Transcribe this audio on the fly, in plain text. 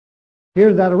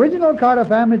Here's that original Carter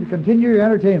family to continue your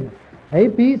entertainment.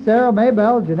 A.P., Sara,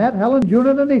 Maybelle, Janette, Helen, June,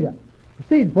 and Anita.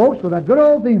 Proceed, folks, with that good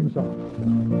old theme song.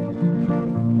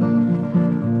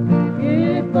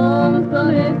 Keep on the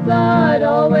sunny side,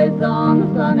 always on the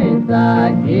sunny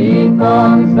side. Keep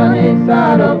on the sunny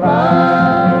side of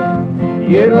life.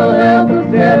 It will help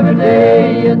us every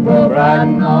day, it will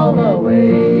brighten all the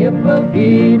way. It will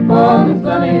keep on the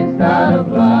sunny side of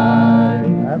life.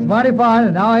 That's mighty fine.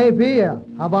 And now, A.P.,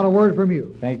 how about a word from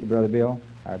you? Thank you, Brother Bill.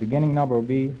 Our beginning number will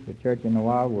be The Church in the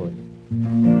Wildwood.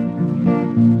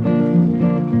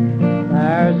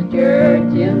 There's a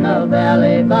church in the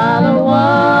valley by the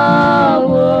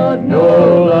wildwood,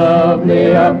 no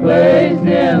lovelier place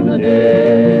in the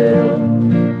dale.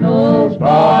 No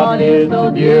spot is so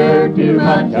dear to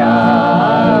my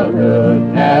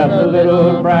childhood as the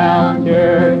little brown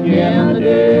church in the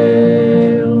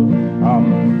dale. Come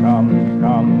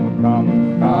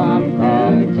to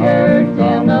the church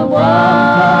in the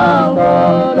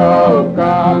wildwood, oh,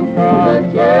 come to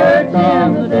the church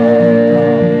in the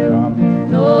dale.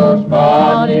 No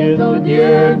spot is so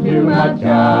dear to my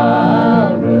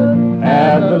childhood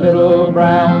as the little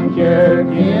brown church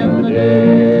in the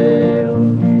dale.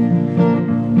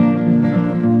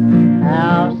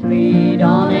 How sweet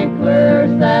on a clear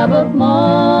Sabbath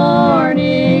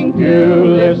morning to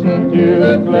listen to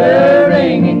the clear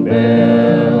ringing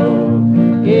bell.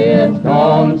 It's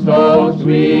gone so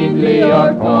sweetly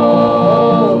a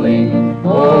calling,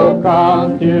 oh,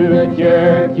 come to the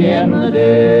church in the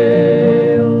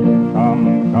dale. Come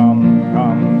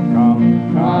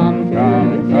to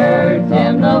the church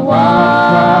in the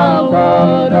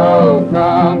wildwood, oh,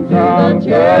 come to the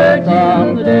church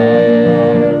in the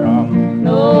dale.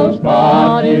 No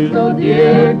spot is so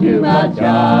dear to my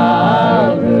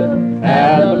childhood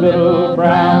as the little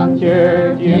brown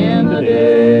church in the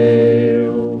dale.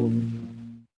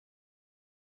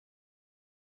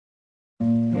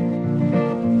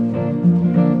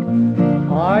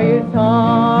 Are you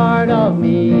tired of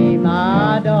me,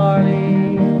 my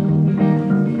darling?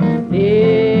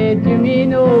 Did you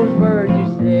mean those words you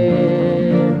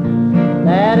said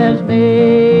that has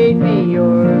made me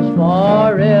yours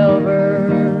forever?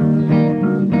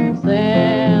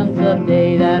 Since the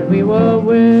day that we were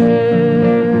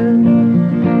wed,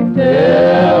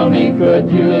 tell me, could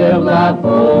you live life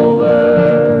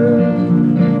over?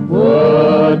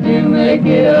 Would you make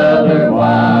it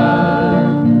otherwise?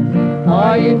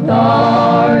 Are you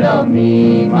tired of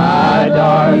me, my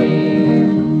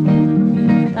darling?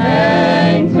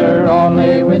 Answer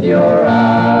only with your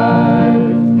eyes.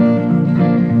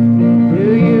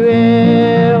 Do you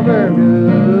ever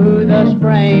know the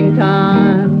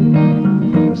springtime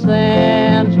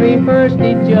since we first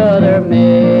each other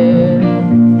met?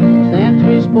 Since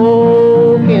we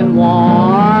spoke in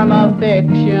warm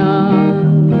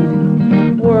affection,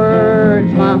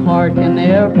 words my heart can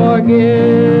never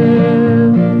forget.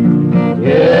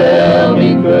 Tell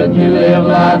me, could you live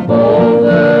life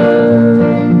over?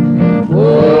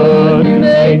 Would you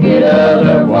make it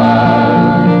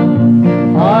otherwise?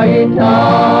 Are you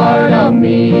tired of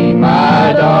me,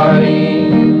 my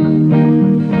darling?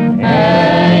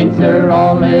 Answer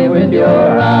only with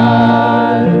your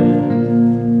eyes.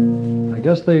 I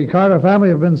guess the Carter family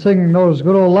have been singing those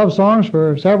good old love songs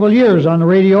for several years on the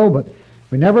radio, but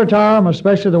we never tire them,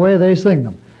 especially the way they sing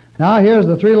them. Now here's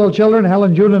the three little children,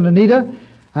 Helen, June, and Anita,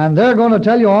 and they're going to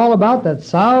tell you all about that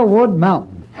Sourwood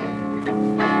Mountain.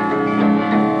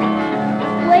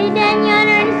 Way down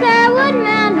yonder in Sourwood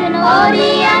Mountain,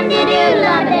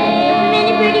 oh-dee-um-dee-doo-lum-day. So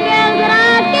many pretty girls that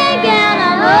I can count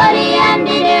on,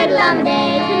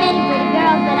 oh-dee-um-dee-doo-lum-day. So many pretty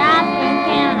girls that I can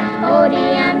count on,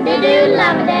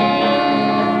 oh-dee-um-dee-doo-lum-day.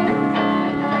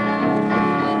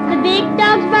 The big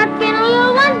dogs barking, the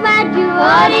little ones bite you,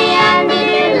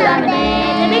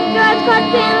 oh-dee-um-dee-doo-lum-day. The big girls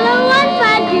courting, the little ones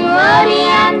bite you,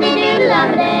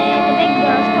 oh-dee-um-dee-doo-lum-day. The big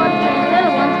girls courting, the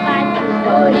little ones bite you,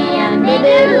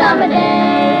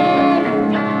 oh-dee-um-dee-doo-lum-day.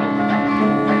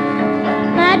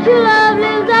 My true love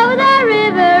lives over the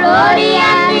river,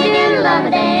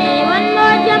 oh-dee-um-dee-doo-lum-day. One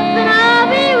more jump and I'll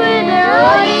be with her,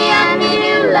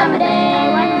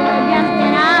 oh-dee-um-dee-doo-lum-day. One more jump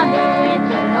and I'll be with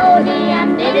her,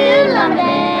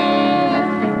 oh-dee-um-dee-doo-lum-day.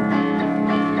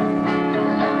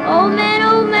 Old man,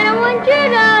 I want your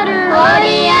daughter,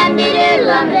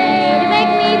 oh-dee-um-dee-doo-lum-day. To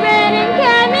make me bread and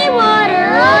carry me water,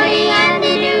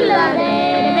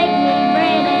 oh-dee-um-dee-doo-lum-day. To make me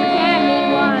bread and carry me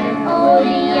water,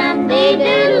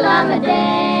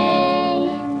 oh-dee-um-dee-doo-lum-day.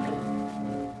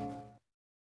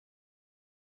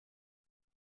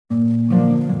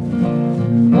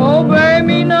 Oh, bury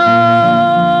me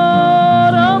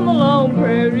not on the long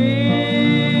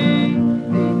prairie.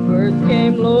 These birds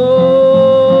came low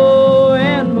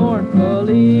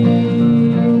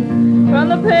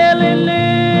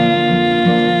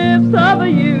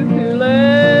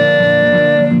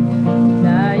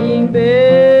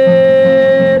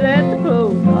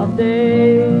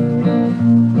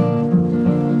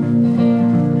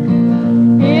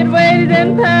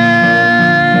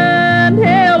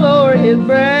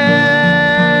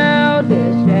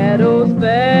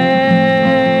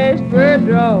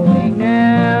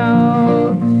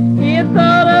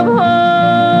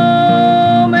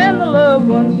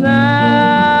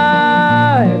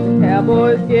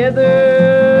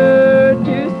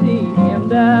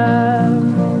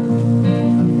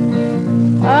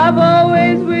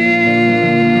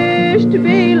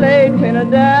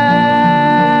gonna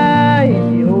die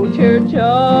in the old churchyard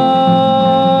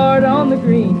on the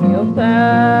green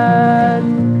hillside.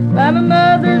 By my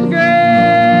mother's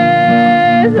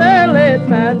grave, there let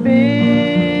mine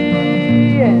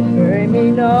be, and bury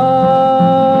me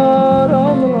not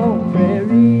on the lone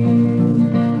prairie.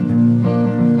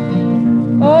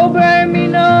 Oh, bury me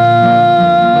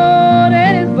not,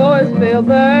 and his voice fell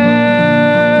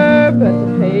there, but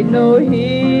they paid no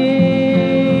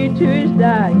heed to his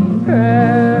dying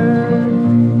prayer.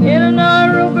 In a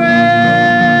narrow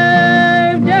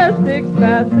grave, just 6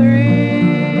 by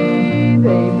 3,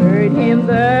 they buried him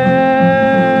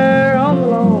there on the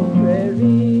lone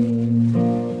prairie.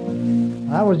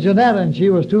 That was Janette, and she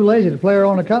was too lazy to play her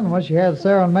own accompaniment. She had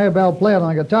Sara and Maybelle play it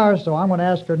on the guitar, so I'm going to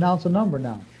ask her to announce a number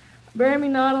now. Bury me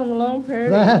not on the lone prairie.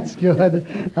 That's good.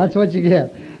 That's what you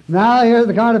get. Now here's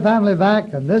the Carter family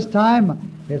back, and this time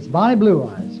it's Bonnie Blue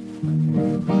Eyes.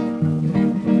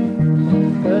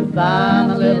 Goodbye,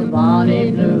 my little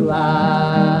Bonnie Blue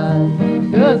Eyes.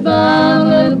 Goodbye, my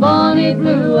little Bonnie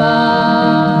Blue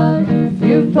Eyes.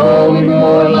 You've told me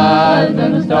more lies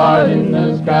than the stars in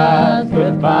the skies.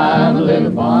 Goodbye, my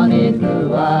little Bonnie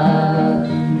Blue Eyes.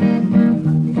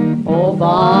 Oh,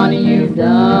 Bonnie, you've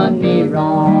done me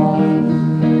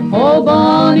wrong. Oh,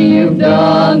 Bonnie, you've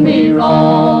done me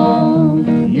wrong.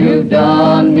 You've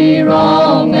done me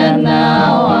wrong, and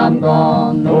now I'm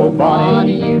gone. Oh,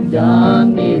 Bonnie, you've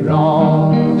done me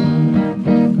wrong.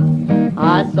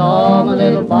 I saw my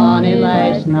little Bonnie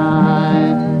last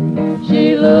night.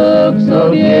 She looks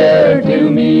so dear to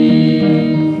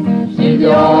me. She's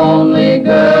the only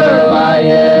girl I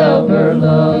ever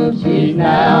loved. She's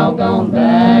now gone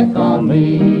back on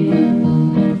me.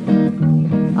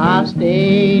 I've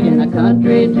stayed in the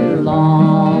country too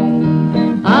long.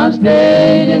 I've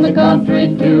stayed in the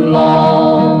country too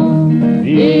long.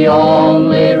 The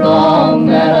only wrong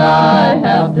that I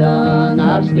have done,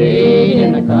 I've stayed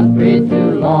in the country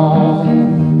too long.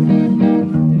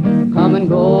 Come and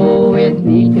go with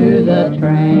me to the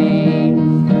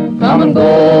train. Come and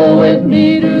go with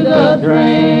me to the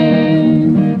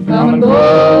train. Come and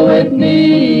go with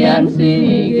me and see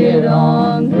me get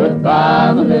on.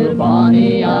 Goodbye, my little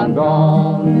Bonnie, I'm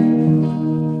gone.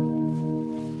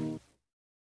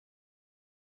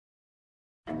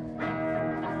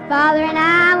 Father and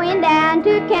I went down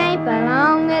to camp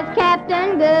along with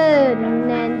Captain Gooden,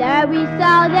 and there we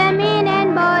saw them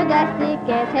Indian boys as thick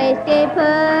as hasty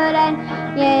pudding.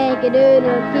 Yankee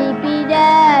Doodle, keep it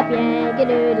up, Yankee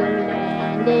Doodle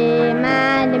dandy.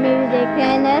 Mind the music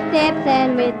and the steps,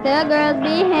 and with the girls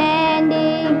be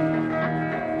handy.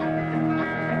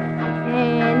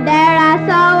 And there I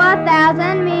saw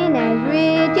 1,000 men as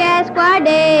rich as Squire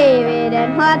David,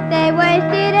 and what they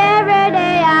wasted every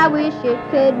day, I wish it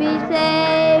could be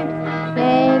saved.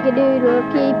 Yankee Doodle,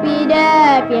 keep it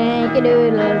up, Yankee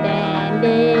Doodle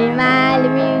dandy. Mind the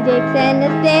music and the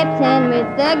steps, and with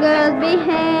the girls be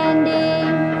handy.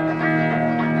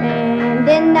 And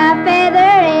in the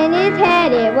feather in his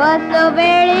head, it was so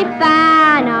very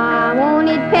fine. I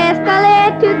wanted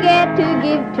Pescalet to get to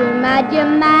give to my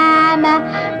Jemima.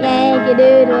 Yankee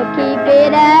Doodle, keep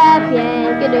it up,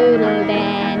 Yankee Doodle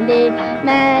dandy.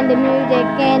 Mind the music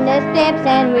and the steps,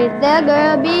 and with the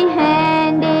girl be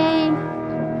handy.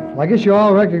 Well, I guess you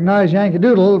all recognize Yankee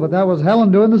Doodle, but that was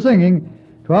Helen doing the singing.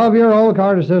 12-year-old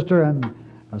Carter sister, and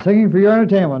singing for your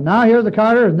entertainment. Now here's the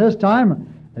Carters, and this time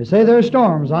they say there's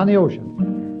storms on the ocean.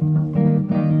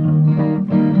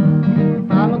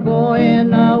 I'm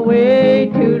going away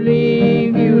to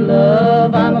leave you,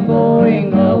 love. I'm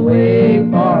going away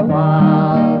for a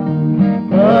while.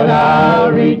 But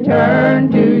I'll return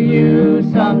to you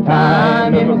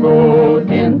sometime if I go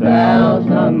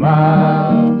 10,000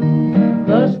 miles.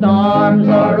 The storms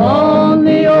are on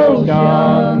the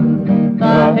ocean.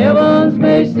 The heavens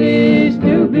may cease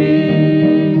to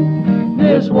be.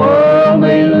 This world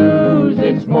may lose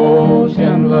its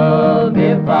motion, love,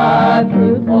 if I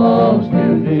truth falls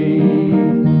to thee.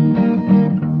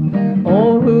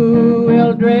 Oh, who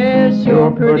will dress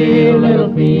your pretty little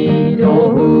feet?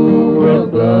 Oh, who will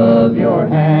glove your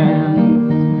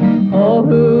hands? Oh,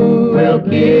 who will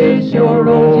kiss your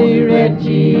rosy red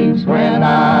cheeks when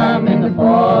I'm in the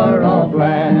far-off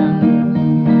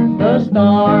land? The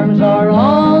storms are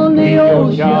on the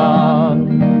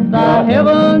ocean. The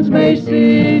heavens may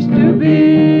cease to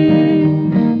be.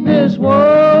 This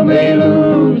world may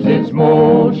lose its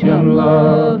motion,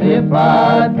 love, if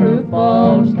my truth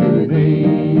falls to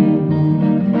thee.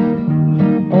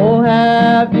 Oh,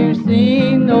 have you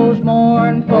seen those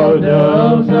mournful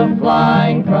doves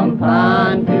a-flying from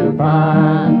pine to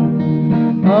pine?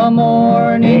 A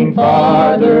mourning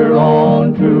farther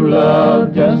on, true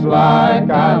love, just like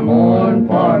I mourn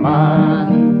for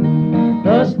mine.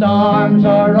 The storms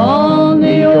are on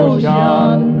the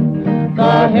ocean,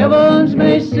 the heavens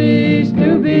may cease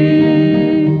to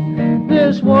be.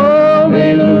 This world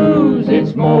may lose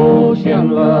its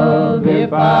motion, love,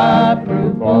 if I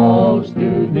prove false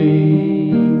to thee.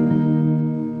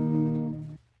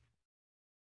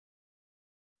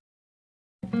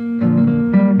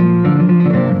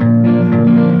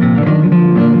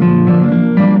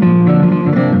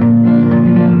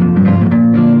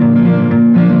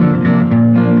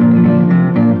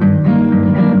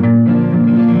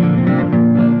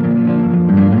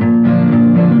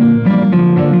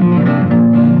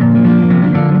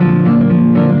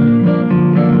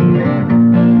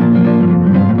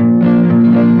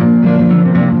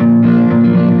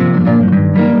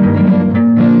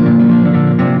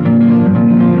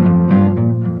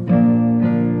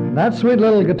 That sweet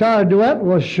little guitar duet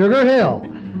was Sugar Hill,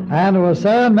 and it was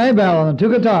Sara and Maybelle on the two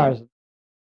guitars.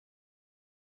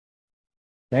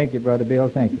 Thank you, Brother Bill,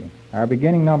 thank you. Our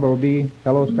beginning number will be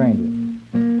Hello Stranger.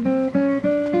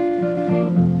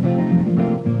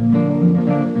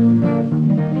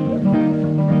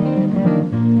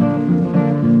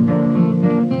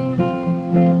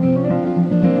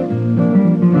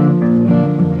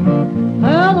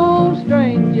 Hello,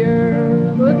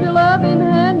 stranger, put your loving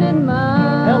hand in mine.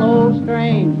 Hello,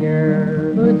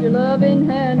 stranger, put your loving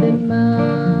hand in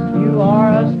mine. You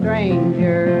are a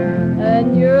stranger,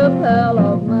 and you're a pal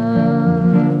of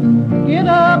mine. Get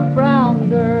up,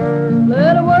 rounder,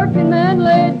 let a working man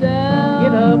lay down.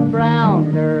 Get up,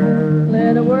 rounder,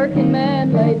 let a working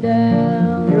man lay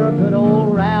down. You're a good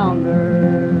old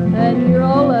rounder, and you're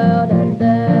all out and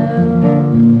down.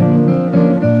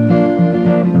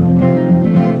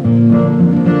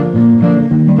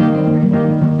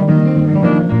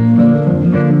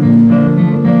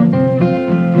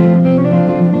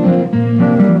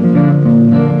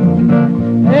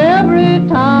 Every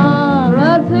time,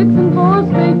 ride 6 and 4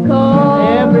 speed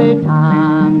car. Every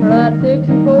time, ride 6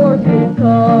 and 4 speed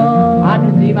car. I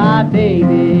can see my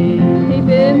baby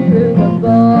peeping through the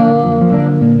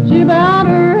bar. She bowed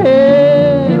her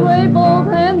head, she waved both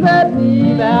hands at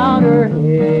me. She bowed her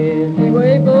head, she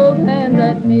waved both hands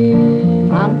at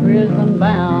me. I'm prison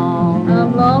bound,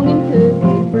 I'm longing to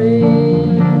be free.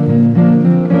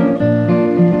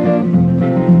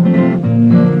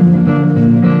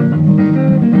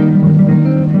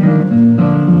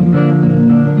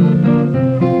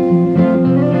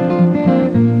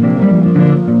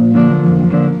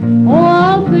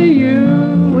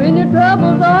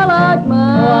 Troubles are like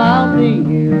mine. Oh, I'll see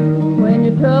you when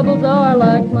your troubles are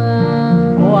like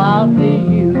mine. Oh, I'll see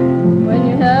you when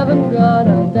you haven't got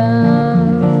a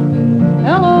dime.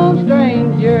 Hello,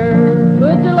 stranger,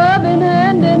 put your loving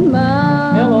hand in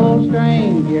mine. Hello,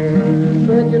 stranger,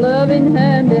 put your loving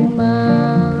hand in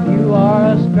mine. You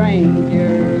are a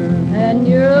stranger, and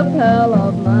you're a pal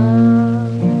of mine.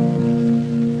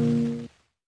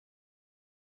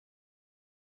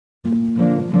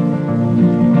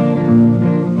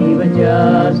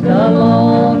 Just a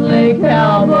lonely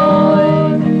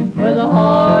cowboy with a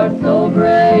heart so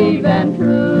brave and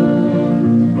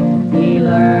true. He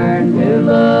learned to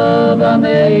love a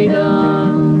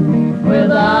maiden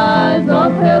with eyes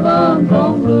of heaven's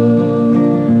own blue.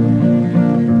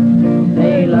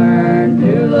 They learned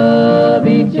to love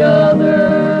each other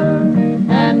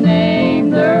and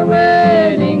name their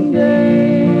wedding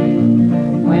day.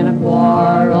 When a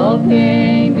quarrel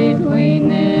came between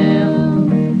them,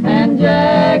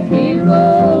 Jack, he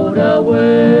rode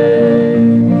away.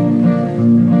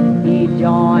 He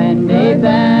joined a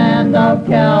band of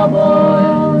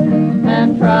cowboys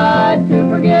and tried to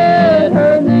forget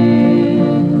her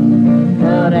name.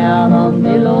 But out on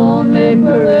the lonely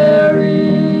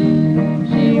prairie,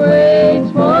 she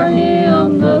waits for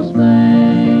him the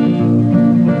same.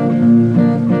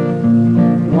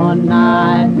 One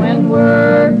night when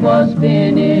work was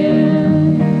finished,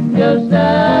 just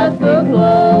at the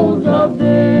close of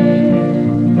day,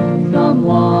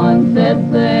 someone said,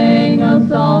 sing a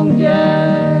song,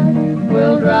 Jack,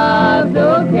 we'll drive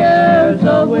the cares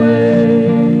away.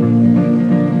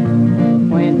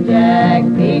 When Jack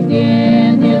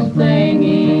began his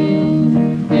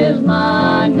singing, his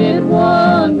mind did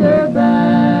wander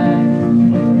back,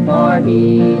 for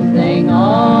he sang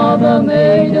of a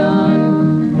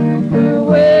maiden who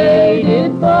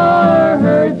waited for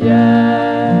her Jack.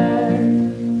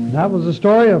 That was the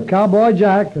story of Cowboy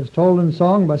Jack, as told in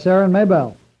song by Sara and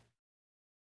Maybelle.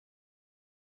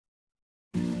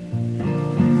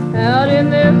 Out in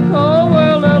this cold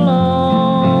world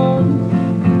alone,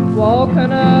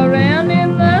 walking around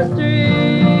in the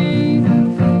street,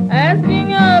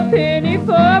 asking a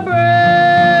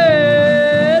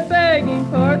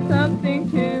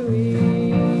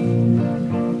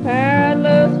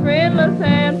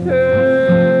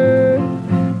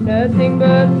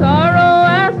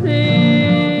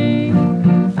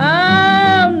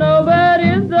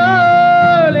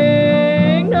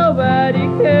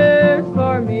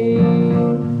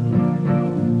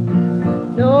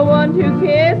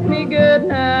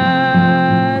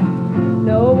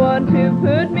one to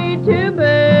put me to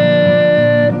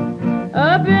bed.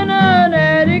 Up in an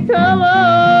attic alone,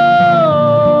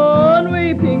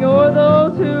 weeping o'er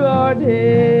those who are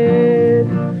dead.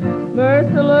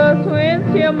 Merciless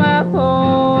winds chill my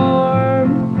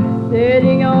form,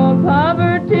 sitting on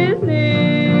poverty's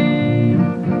knee.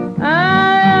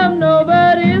 I am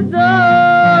nobody's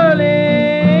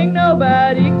darling,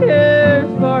 nobody cares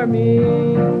for me.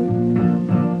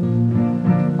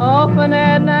 Often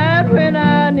at night when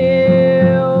I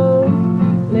kneel,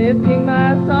 lifting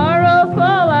my sorrowful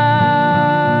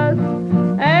eyes,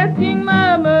 asking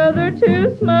my mother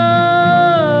to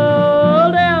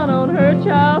smile down on her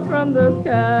child from the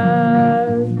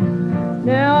skies.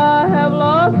 Now I have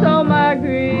lost all my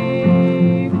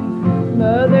grief,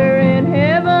 Mother in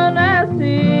heaven I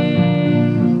see.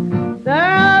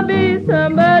 There'll be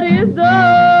somebody's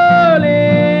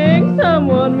darling,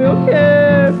 someone will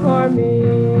care for me.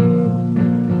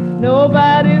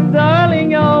 Nobody's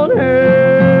darling on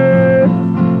earth,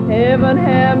 heaven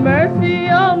have mercy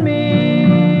on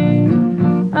me.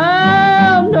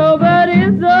 I'm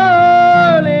nobody's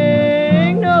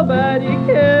darling, nobody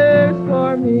cares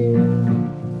for me.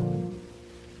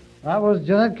 That was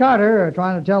Janette Carter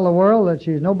trying to tell the world that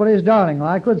she's nobody's darling. Well,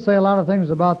 I could say a lot of things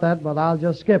about that, but I'll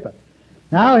just skip it.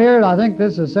 Now here, I think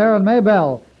this is Sara and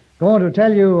Maybelle going to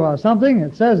tell you something.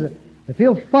 It says it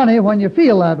feels funny when you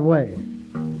feel that way.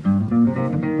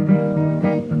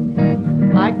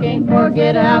 I can't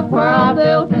forget how where I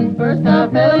felt since first I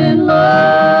fell in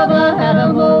love. I had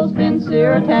a most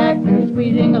sincere attack through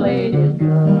squeezing a lady's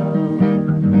glove.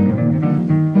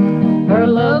 Her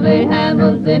lovely hand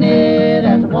was in it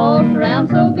as I walked around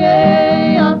so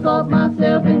gay. I thought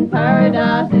myself in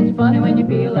paradise. It's funny when you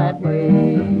feel that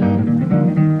way.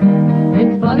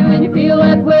 It's funny when you feel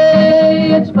that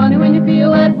way. It's funny when you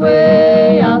feel that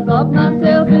way. I thought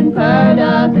myself in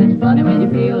paradise. It's funny when you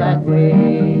feel that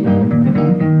way.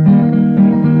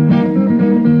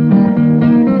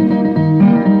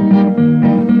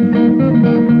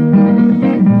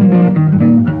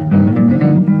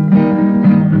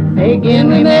 Again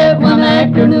we met one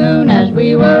afternoon as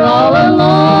we were all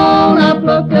alone. I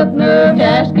plucked up nerve to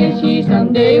ask if she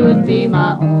someday would be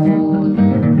my own.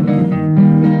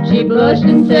 She blushed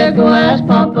and said, go ask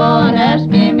Papa and ask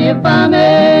him if I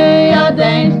may. I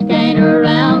danced, canter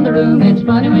around the room. It's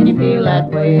funny when you feel that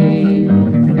way.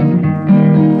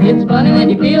 It's funny when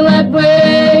you feel that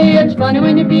way. It's funny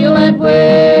when you feel that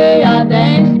way. I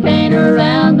danced, canter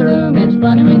around the room. It's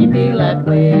funny when you feel that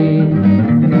way.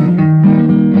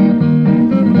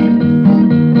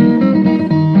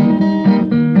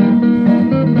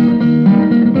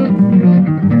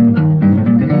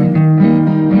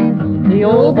 The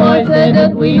old boy said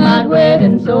that we might wed,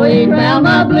 and so he crowned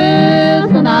my bliss,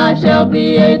 and I shall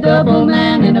be a double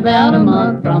man in about a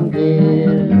month from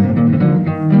this.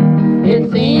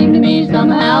 It seemed to me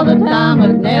somehow the time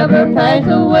would never pass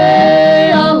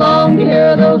away. I long to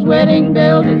hear those wedding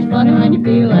bells. It's funny when you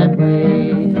feel that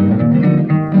way.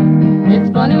 It's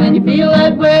funny when you feel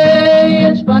that way.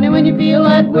 It's funny when you feel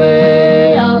that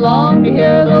way. I long to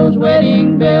hear those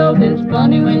wedding bells. It's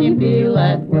funny when you feel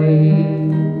that way.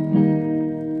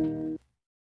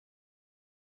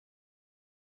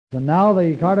 And now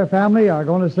the Carter family are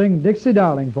going to sing Dixie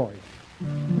Darling for you.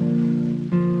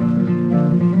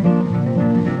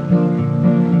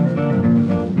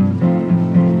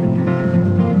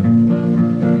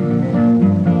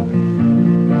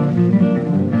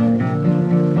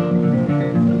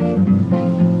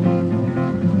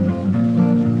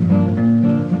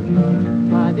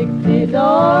 My Dixie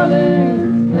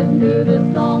darling, listen to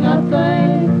this song I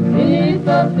sing. Beneath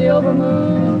the silver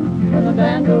moon, and the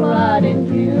banjo light in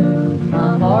tune.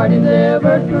 My heart is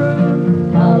ever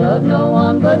true. I love no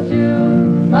one but you.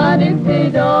 My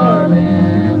Dixie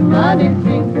darling, my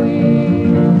Dixie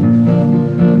queen.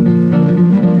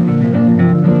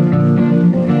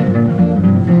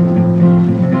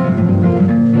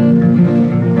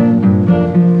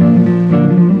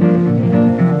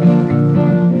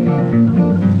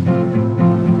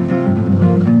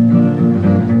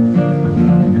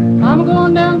 I'm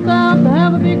going down south to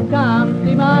have a big time.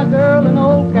 See my girl in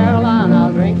old Carolina.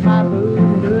 I'll drink my booze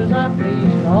and do as I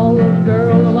please to all those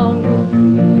girls along the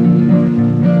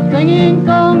street. Singing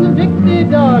songs of Dixie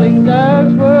darling,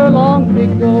 there's where along we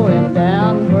going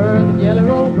down where the jelly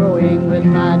roll growing with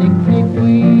my Dixie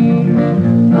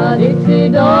queen. My Dixie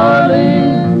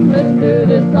darling, listen to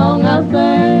this song I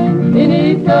sing.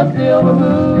 Beneath the silver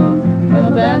moon, with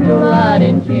a banjo light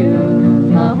in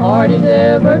tune. My heart is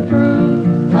ever true.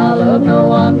 I love no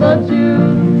one but you,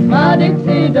 my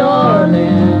Dixie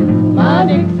darling, my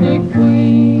Dixie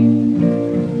queen.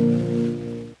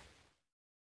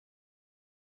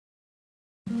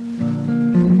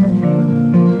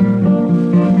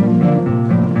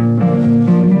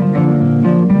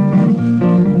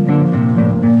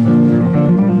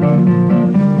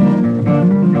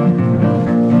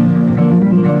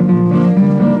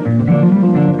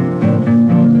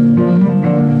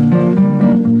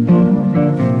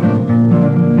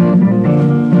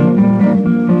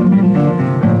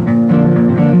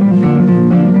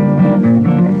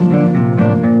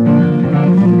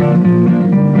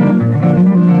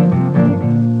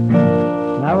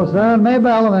 Praire and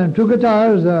Maybelle, and then two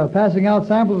guitars passing out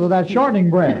samples of that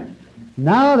Shortnin bread.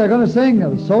 Now they're going to sing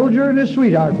The Soldier and His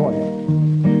Sweetheart for you.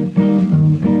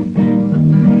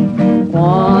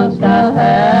 Once I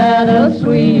had a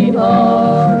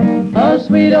sweetheart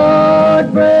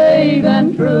brave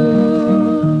and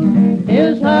true.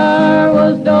 His hair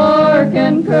was dark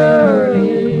and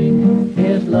curly,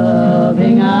 his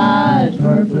loving eyes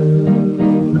were blue.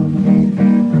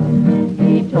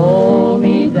 He told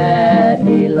me that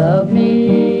he loved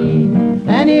me,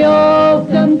 and he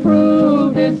often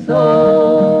proved it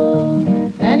so,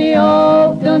 and he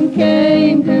often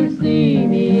came to see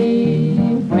me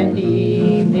when the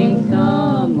evening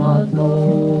sun was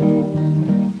low.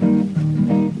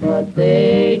 But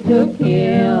they took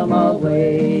him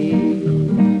away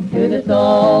to this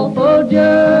awful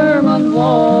German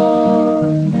war,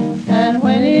 and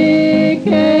when he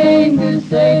came to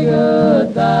say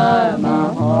goodbye,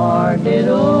 my heart did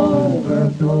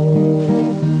overflow.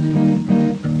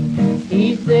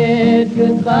 He said,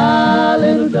 goodbye,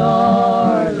 little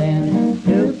darling,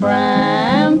 to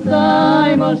France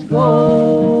I must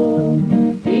go.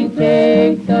 He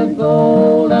takes a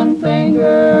golden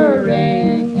finger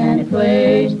ring and he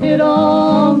placed it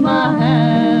on my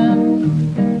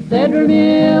hand. Said,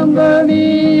 remember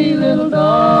me, little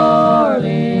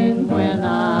darling, when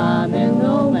I'm in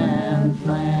no man's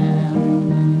land.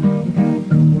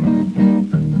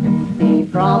 He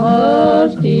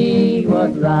promised he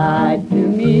would write to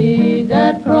me,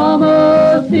 that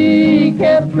promise he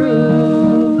kept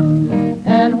true.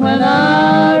 And when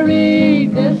I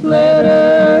read this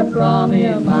letter from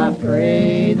him, I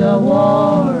pray the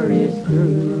war is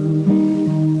through.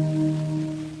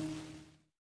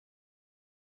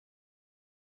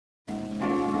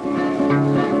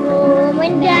 Oh,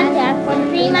 went down south for to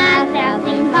see myself,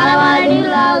 singing Polly Wolly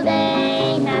Doodle all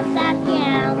day. Now South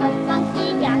Carolina was funky,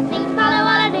 got singing Polly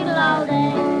Wolly Doodle all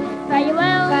day. Fare you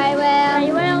well, fare you well, fare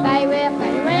you well, fare you well,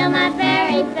 fare you well, my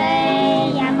fairy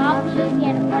fay. I'm off to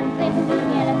Louisiana for to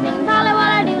sing Polly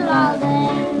Wolly Doodle all day.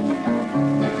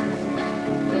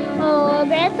 Oh,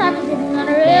 grasshopper sitting on a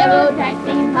railroad track,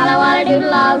 singing Polly Wolly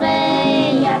Doodle all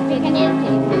day. You're picking his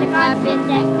teeth with a carpet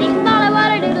jack, singing Polly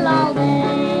Wolly Doodle all day.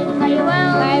 Fare you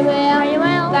well, fare you well, fare you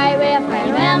well, fare you well, fare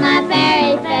you well, my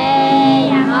fairy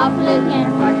fay. I'm off to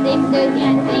Louisiana for to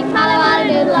sing Polly Wolly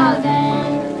Doodle all day.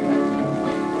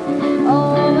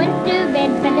 Oh, went to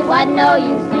bed, but it wasn't no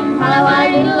use, singing Polly Wolly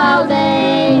Doodle all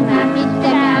day. My feet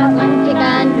stuck out like a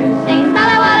chicken, singing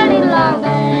Polly Wolly Doodle all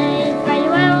day. Fare you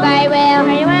well, fare you well,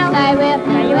 fare you well, fare you well,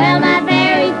 fare you well, my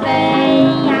fairy fay.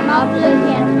 I'm off to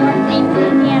Louisiana for to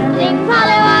sing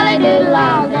Polly Wolly Doodle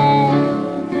all day.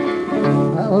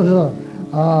 That was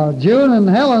June and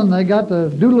Helen. They got the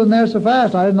doodle in there so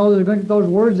fast, I didn't know they were going to get those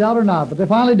words out or not, but they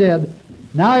finally did.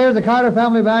 Now here's the Carter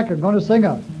family back and going to sing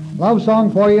a love song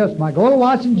for you. It's My Gold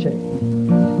Watch and Chain.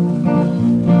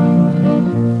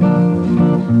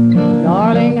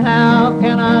 Darling, how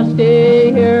can I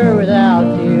stay here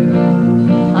without you?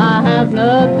 I have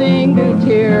nothing to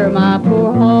cheer my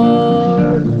poor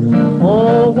heart.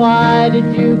 Oh, why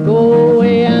did you go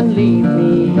away and leave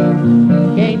me?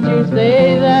 Can't you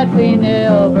say that we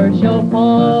never shall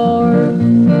part?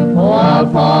 Oh, I'll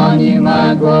pawn you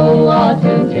my gold watch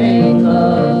and chain,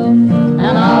 love,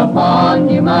 and I'll pawn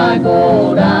you my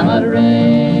gold diamond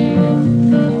ring.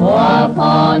 Oh, I'll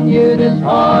pawn you this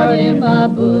heart in my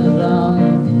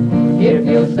bosom, if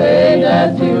you'll say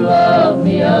that you love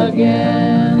me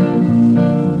again.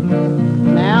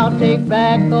 Now take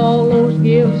back all those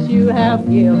gifts you have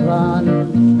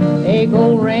given, a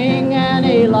gold ring and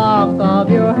a lock of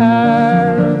your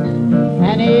hair,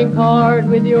 and a card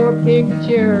with your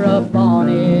picture upon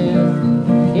it.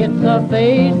 It's a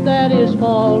face that is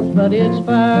false, but it's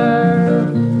fair.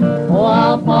 Oh,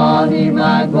 I'll pawn you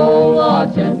my gold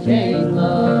watch and chain,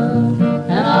 love,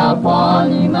 and I'll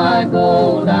pawn you my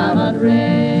gold diamond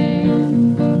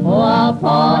ring. Oh, I'll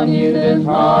pawn you this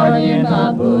heart in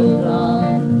my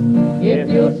bosom, if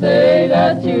you'll say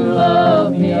that you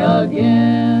love me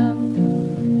again.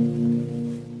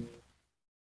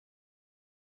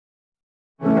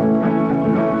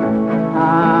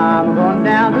 I'm going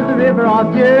down to the river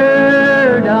of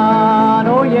Jordan,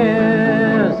 oh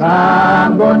yes.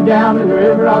 I'm going down to the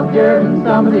river of Jordan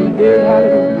some of these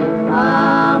days.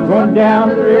 I'm going down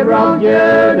to the river of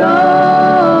Jordan.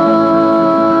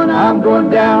 I'm going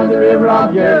down to the river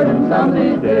of Jordan some of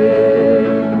these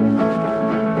days.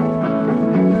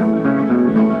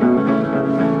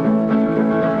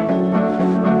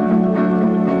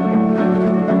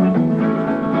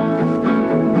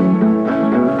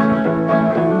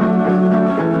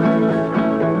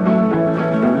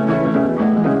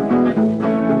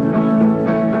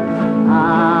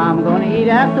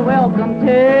 at the welcome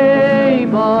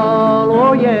table,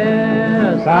 oh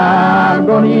yes. I'm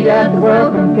gonna eat at the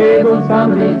welcome table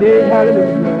some of these days,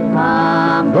 hallelujah.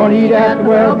 I'm Gonna eat at the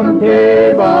welcome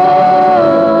table.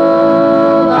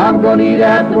 I'm gonna eat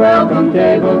at the welcome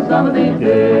table some of these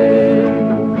days.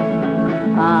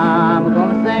 I'm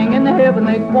gonna sing in the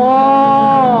heavenly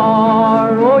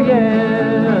choir, oh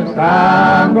yes.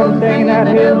 I'm gonna sing in that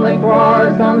heavenly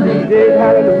choir some of these days,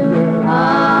 hallelujah.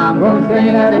 I'm gonna sing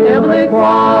in that heavenly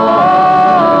choir.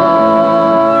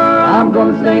 I'm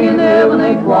gonna sing in the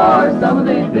heavenly choir some of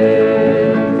these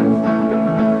days.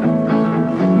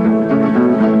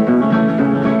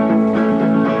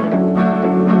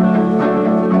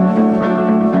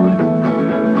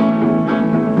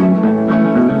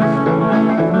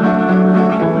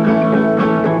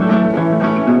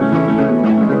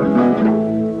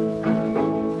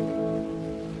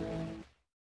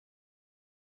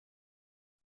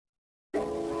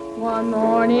 One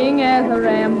morning as I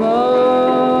rambled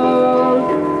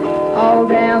all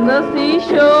down the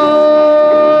seashore,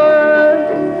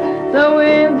 the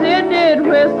winds it did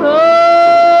whistle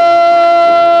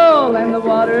and the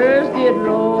waters did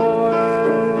roar.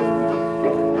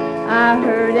 I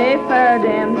heard a fair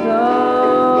damsel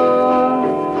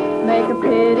make a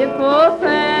pitiful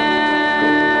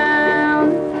sound.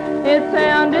 It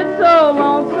sounded so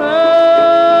lonesome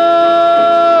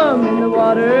in the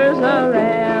waters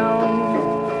around.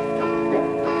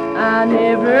 I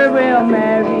never will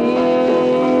marry,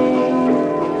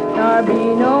 nor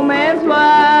be no man's wife.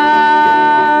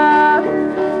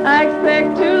 I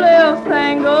expect to live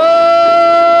single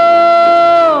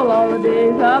all the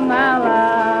days of my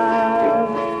life.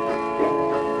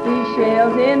 These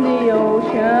shells in the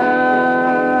ocean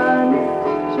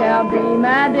shall be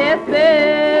my deathbed.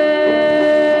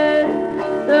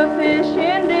 The fish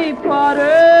in deep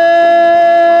water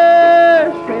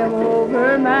swim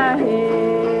over my head.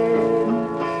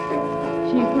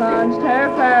 Plunged her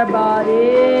fair body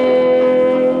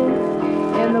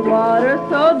in the water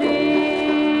so deep.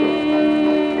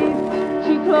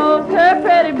 She closed her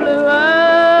pretty blue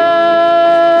eyes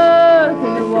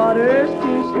in the waters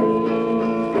to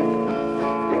sleep.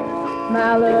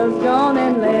 My love's gone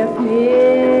and left me,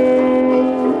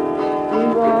 the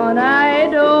one I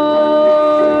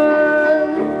adore.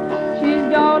 She's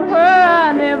gone where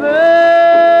I never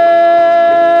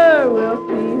will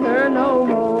see her no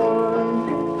more.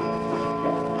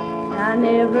 I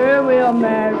never will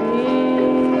marry,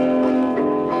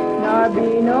 nor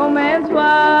be no man's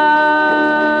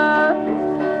wife.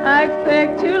 I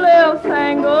expect to live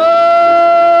single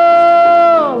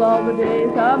all the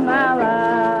days of my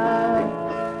life.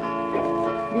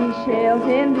 These shells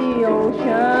in the ocean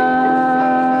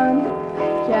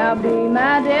shall be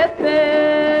my deathbed.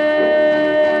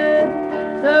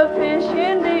 The fish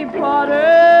in deep water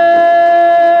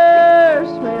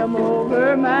swim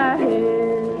over my head.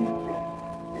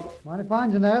 Mighty fine,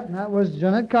 Janette. And that was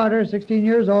Janette Carter, 16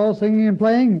 years old, singing and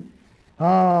playing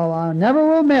I Never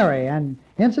Will Marry. And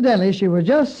incidentally, she was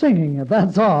just singing, if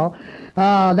that's all.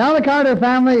 Now the Carter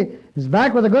family is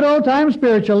back with a good old-time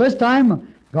spiritual. This time,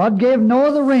 God Gave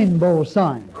Noah the Rainbow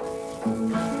Sign.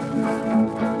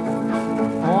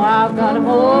 Oh, I've got a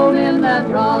home in that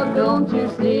rock, don't you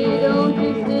see? Don't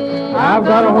you see? I've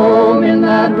got a home in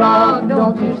that rock,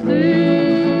 don't you see?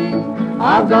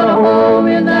 I've got a home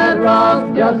in that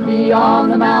rock just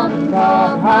beyond the mountain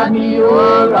top. Hide me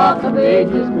your rock of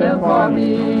ages built for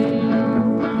me.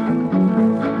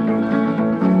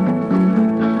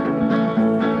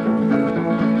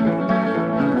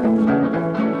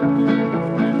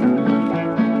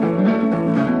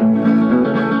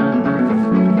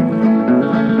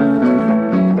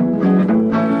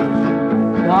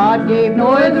 God gave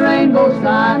Noah the rainbow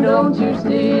sign, don't you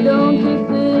see? Don't you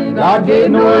see? God gave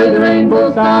Noah the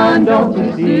rainbow sign, don't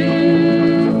you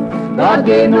see? God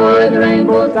gave Noah the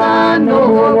rainbow sign, no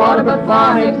more water but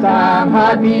fire next time.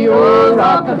 Hide me your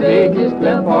rock of ages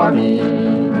built for me.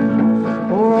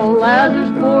 Poor old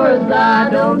Lazarus, poor as I,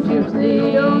 don't you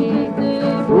see? Don't you see?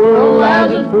 Poor old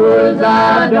Lazarus, poor as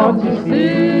I, don't you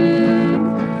see?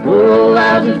 Poor old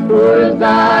Lazarus, poor as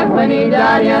I, when he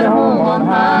died he had a home on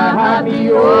high. Hide me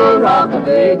your rock of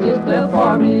ages built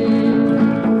for me.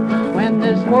 When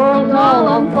this world's all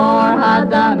on fire, hide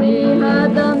thou me,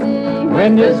 hide thou me.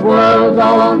 When this world's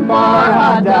all on fire,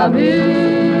 hide thou me.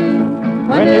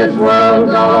 When this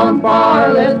world's all on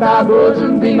fire, let thy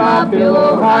bosom be my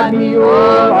pillow. Hide me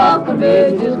your rock of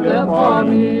ages built for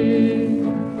me.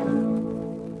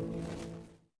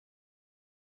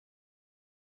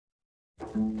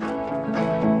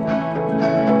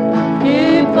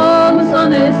 Keep on the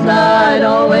sunny side,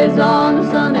 always on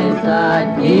the sunny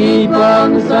side. Keep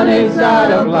on the sunny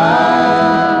side of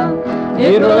life.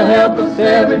 It will help us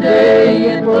every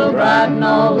day, it will brighten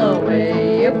all the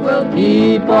way. It will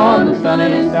keep on the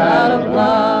sunny side of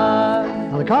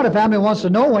life. Now, the Carter family wants to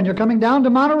know when you're coming down to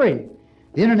Monterey.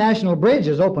 The International Bridge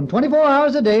is open 24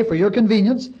 hours a day for your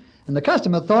convenience, and the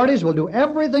custom authorities will do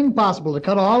everything possible to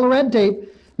cut all the red tape,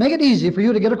 make it easy for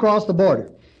you to get across the border.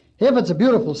 If it's a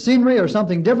beautiful scenery or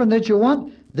something different that you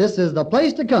want, this is the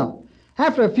place to come.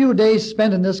 After a few days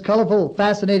spent in this colorful,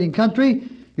 fascinating country,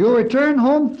 you'll return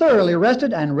home thoroughly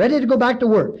rested and ready to go back to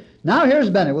work. Now here's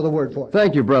Bennett with a word for you.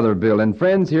 Thank you, Brother Bill. And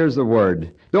friends, here's the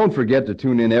word. Don't forget to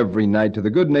tune in every night to the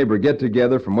Good Neighbor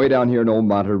Get-Together from way down here in old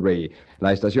Monterey. La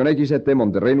Estación XT,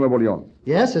 Monterrey, Nuevo León.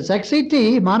 Yes, it's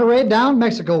XCT, Monterey down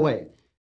Mexico way.